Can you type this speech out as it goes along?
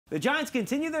The Giants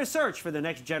continue their search for the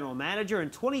next general manager in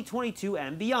 2022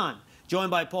 and beyond. Joined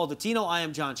by Paul Dottino, I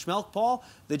am John Schmelk. Paul,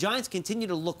 the Giants continue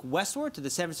to look westward to the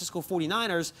San Francisco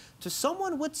 49ers to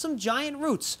someone with some Giant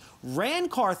roots. Ran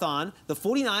Carthon, the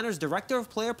 49ers director of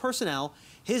player personnel,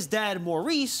 his dad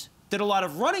Maurice did a lot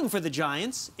of running for the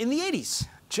Giants in the 80s.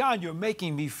 John, you're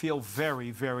making me feel very,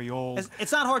 very old.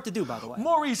 It's not hard to do, by the way.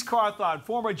 Maurice Carthon,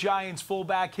 former Giants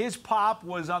fullback. His pop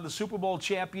was on the Super Bowl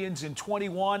champions in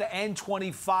 21 and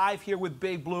 25 here with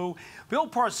Big Blue. Bill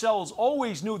Parcells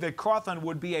always knew that Carthon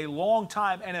would be a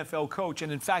long-time NFL coach,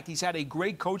 and in fact, he's had a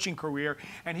great coaching career.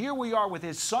 And here we are with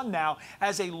his son now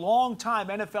as a long-time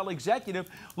NFL executive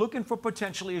looking for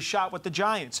potentially a shot with the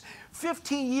Giants.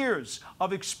 15 years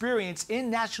of experience in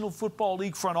National Football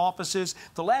League front offices,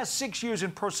 the last 6 years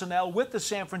in personnel with the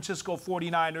San Francisco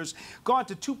 49ers, gone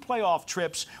to 2 playoff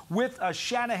trips with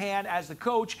Shanahan as the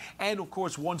coach, and of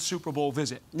course 1 Super Bowl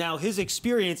visit. Now his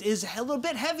experience is a little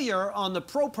bit heavier on the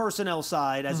pro personnel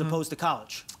side as opposed to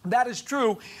college. That is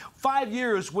true. 5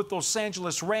 years with Los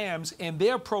Angeles Rams in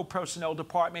their pro personnel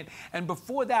department, and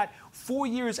before that, 4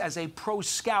 years as a pro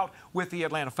scout with the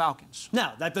Atlanta Falcons.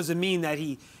 Now, that doesn't mean that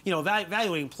he,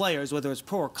 evaluating players, whether it's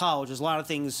pro or college, there's a lot of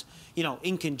things,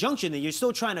 in conjunction that you're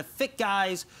still trying to fit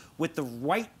guys with the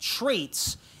right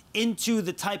traits into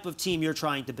the type of team you're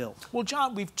trying to build. Well,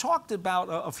 John, we've talked about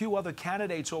a few other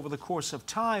candidates over the course of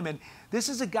time, and this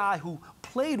is a guy who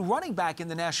played running back in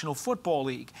the National Football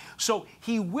League. So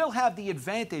he will have the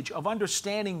advantage of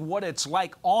understanding what it's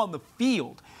like on the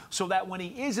field, so that when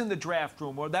he is in the draft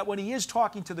room or that when he is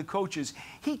talking to the coaches,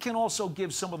 he can also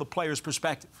give some of the players'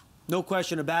 perspective. No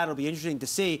question about it. It'll be interesting to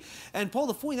see. And, Paul,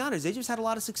 the 49ers, they just had a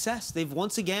lot of success. They've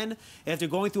once again, after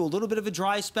going through a little bit of a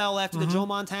dry spell after the Joe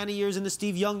Montana years and the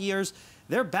Steve Young years,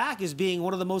 they're back as being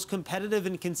one of the most competitive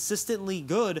and consistently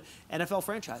good NFL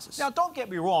franchises. Now, don't get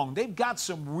me wrong. They've got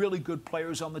some really good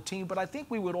players on the team, but I think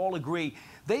we would all agree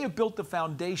they have built the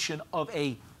foundation of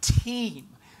a team.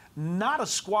 Not a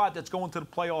squad that's going to the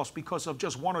playoffs because of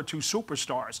just 1 or 2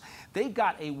 superstars. They've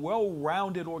got a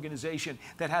well-rounded organization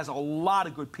that has a lot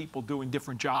of good people doing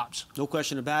different jobs. No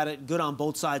question about it. Good on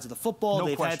both sides of the football.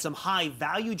 They've had some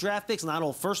high-value draft picks, not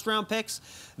all first-round picks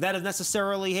that have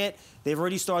necessarily hit. They've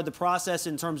already started the process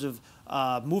in terms of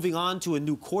moving on to a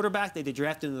new quarterback. They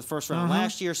drafted in the first round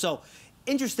last year. So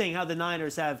interesting how the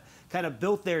Niners have kind of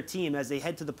built their team as they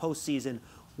head to the postseason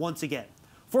once again.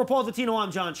 For Paul Dottino,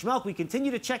 I'm John Schmelk. We continue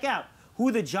to check out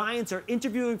who the Giants are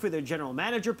interviewing for their general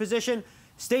manager position.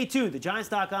 Stay tuned,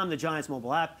 thegiants.com, the Giants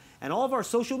mobile app, and all of our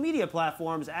social media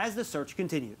platforms as the search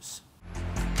continues.